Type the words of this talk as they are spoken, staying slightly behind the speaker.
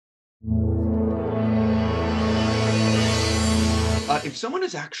If someone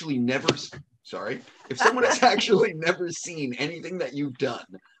has actually never, sorry, if someone has actually never seen anything that you've done,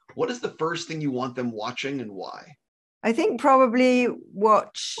 what is the first thing you want them watching and why? I think probably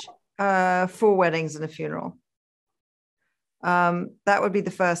watch Four Weddings and a Funeral. That would be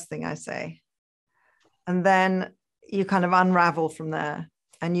the first thing I say. And then you kind of unravel from there,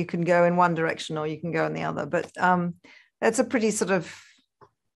 and you can go in one direction or you can go in the other. But that's a pretty sort of,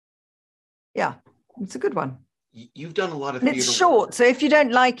 yeah, it's a good one. You've done a lot of and theater it's short, work. so if you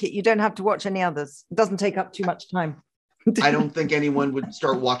don't like it, you don't have to watch any others. It doesn't take up too much time. I don't think anyone would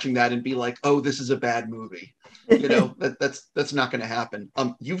start watching that and be like, "Oh, this is a bad movie." You know, that's not going to happen.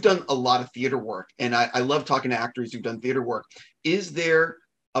 You've done a lot of theater work, and I love talking to actors who've done theater work. Is there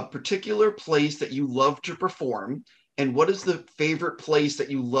a particular place that you love to perform, and what is the favorite place that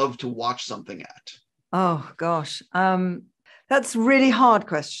you love to watch something at? Oh gosh, that's a really hard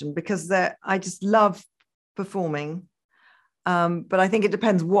question, because I just love performing, but I think it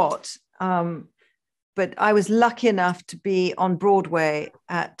depends what. But I was lucky enough to be on Broadway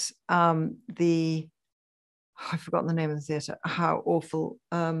at I've forgotten the name of the theatre. How awful.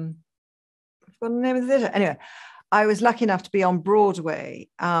 I've forgotten the name of the theatre. Anyway, I was lucky enough to be on Broadway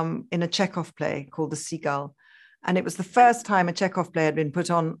in a Chekhov play called The Seagull. And it was the first time a Chekhov play had been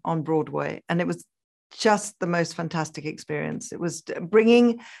put on Broadway. And it was just the most fantastic experience. It was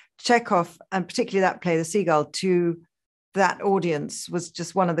bringing Chekhov, and particularly that play, The Seagull, to that audience was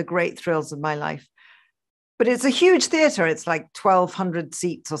just one of the great thrills of my life. But it's a huge theatre. It's like 1,200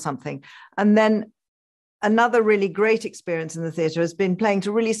 seats or something. And then another really great experience in the theatre has been playing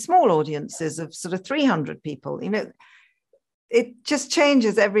to really small audiences of sort of 300 people. You know, it just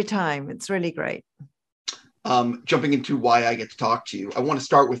changes every time. It's really great. Jumping into why I get to talk to you, I want to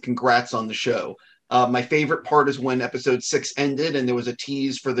start with congrats on the show. My favorite part is when episode 6 ended and there was a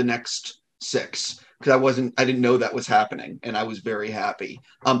tease for the next 6, because I didn't know that was happening, and I was very happy.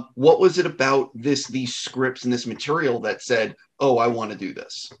 What was it about these scripts and this material that said, "Oh, I want to do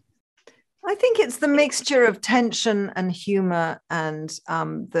this"? I think it's the mixture of tension and humor, and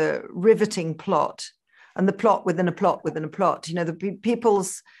the riveting plot, and the plot within a plot within a plot. You know, the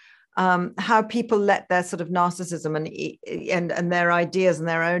people's how people let their sort of narcissism and their ideas and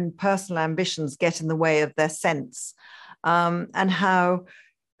their own personal ambitions get in the way of their sense, and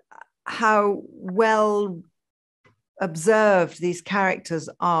how well observed these characters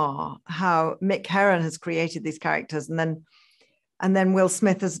are, how Mick Herron has created these characters, and then Will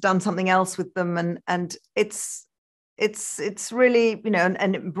Smith has done something else with them, and it's really, you know,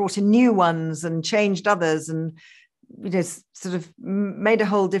 and it brought in new ones and changed others, and you know, sort of made a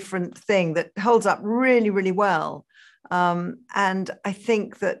whole different thing that holds up really, really well. And I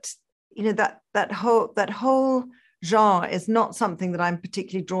think that, you know, that whole genre is not something that I'm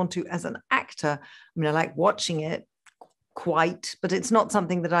particularly drawn to as an actor. I mean, I like watching it quite, but it's not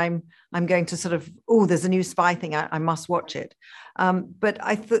something that I'm going to sort of, oh, there's a new spy thing, I must watch it. But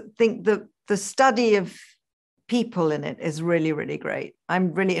I think that the study of people in it is really, really great.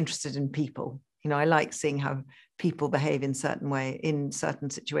 I'm really interested in people. You know, I like seeing how people behave in certain way in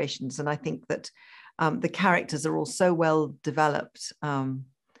certain situations, and I think that the characters are all so well developed.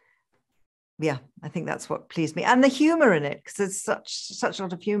 Yeah, I think that's what pleased me, and the humor in it, because there's such a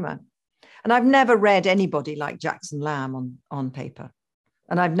lot of humor. And I've never read anybody like Jackson Lamb on paper,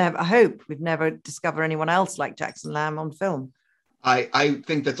 and I hope we've never discovered anyone else like Jackson Lamb on film. I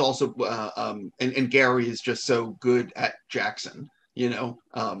think that's also and Gary is just so good at Jackson, you know.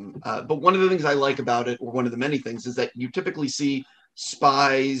 But one of the things I like about it, or one of the many things, is that you typically see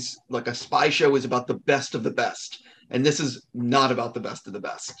spies, like a spy show is about the best of the best, and this is not about the best of the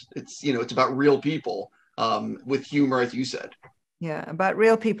best. It's, you know, it's about real people, with humor, as you said. Yeah, about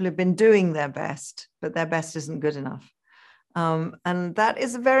real people who've been doing their best, but their best isn't good enough. And that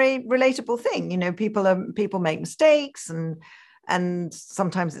is a very relatable thing. You know, people make mistakes, and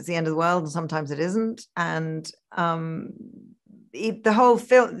sometimes it's the end of the world, and sometimes it isn't. And the whole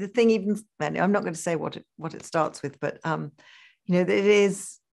film, the thing, even, I'm not going to say what it starts with, but you know,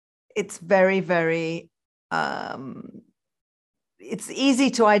 it's very, very, it's easy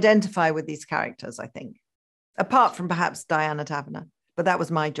to identify with these characters, I think, apart from perhaps Diana Taverner, but that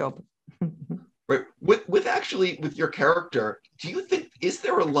was my job. Right. With your character, do you think, is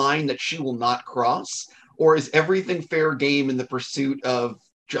there a line that she will not cross, or is everything fair game in the pursuit of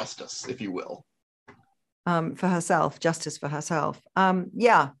justice, if you will? For herself, justice for herself.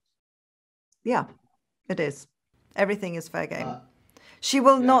 Yeah, it is. Everything is fair game. She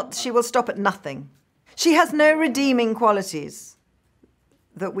will not. She will stop at nothing. She has no redeeming qualities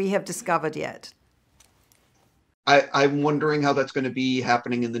that we have discovered yet. I'm wondering how that's going to be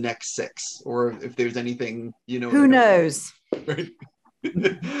happening in the next 6, or if there's anything, Who knows? Right?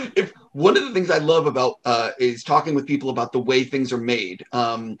 If one of the things I love about is talking with people about the way things are made,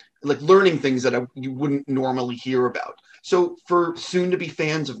 like learning things that you wouldn't normally hear about. So for soon to be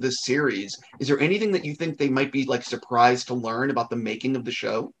fans of this series, is there anything that you think they might be like surprised to learn about the making of the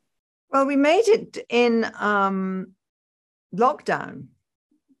show? Well, we made it in lockdown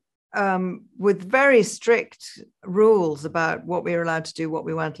with very strict rules about what we were allowed to do, what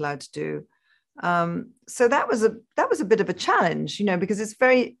we weren't allowed to do. So that was a bit of a challenge, because it's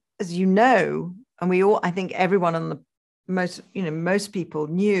very, as you know, and we all, I think everyone on the most people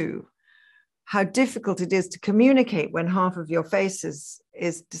knew how difficult it is to communicate when half of your face is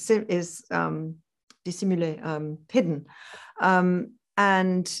dissimulate, hidden, and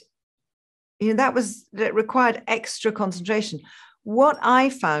that required extra concentration. What I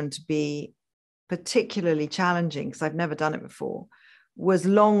found to be particularly challenging, because I've never done it before, was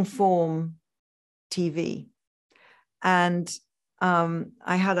long form TV. And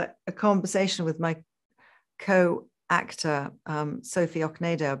I had a conversation with my co-actor, Sophie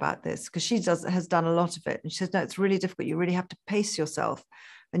Oknedo, about this, because she has done a lot of it. And she says, no, it's really difficult. You really have to pace yourself,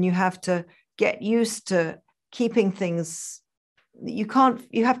 and you have to get used to keeping things. You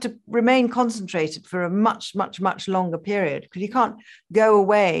have to remain concentrated for a much, much, much longer period, because you can't go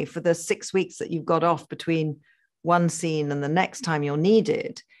away for the 6 weeks that you've got off between one scene and the next time you're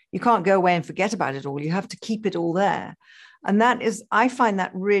needed. You can't go away and forget about it all. You have to keep it all there. And I find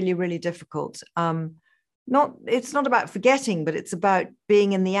that really, really difficult. It's not about forgetting, but it's about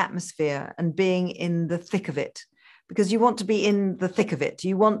being in the atmosphere and being in the thick of it, because you want to be in the thick of it.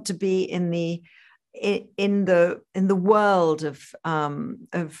 You want to be in the world of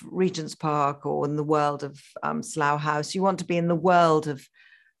Regent's Park, or in the world of Slough House. You want to be in the world of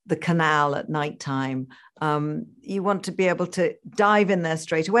the canal at nighttime. You want to be able to dive in there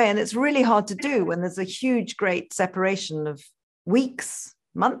straight away. And it's really hard to do when there's a huge, great separation of weeks,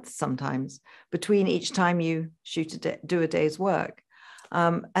 months sometimes, between each time you do a day's work.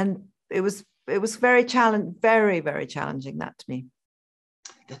 And it was very, very challenging, that to me.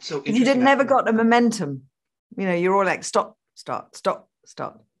 That's so interesting. You never got a momentum. You're all like, stop, start, stop,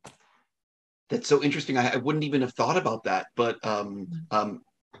 start. That's so interesting. I wouldn't even have thought about that, but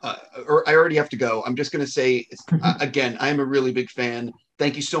or I already have to go. I'm just going to say, again, I'm a really big fan.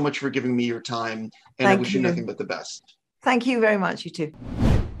 Thank you so much for giving me your time, and I wish you nothing but the best. Thank you very much. You too.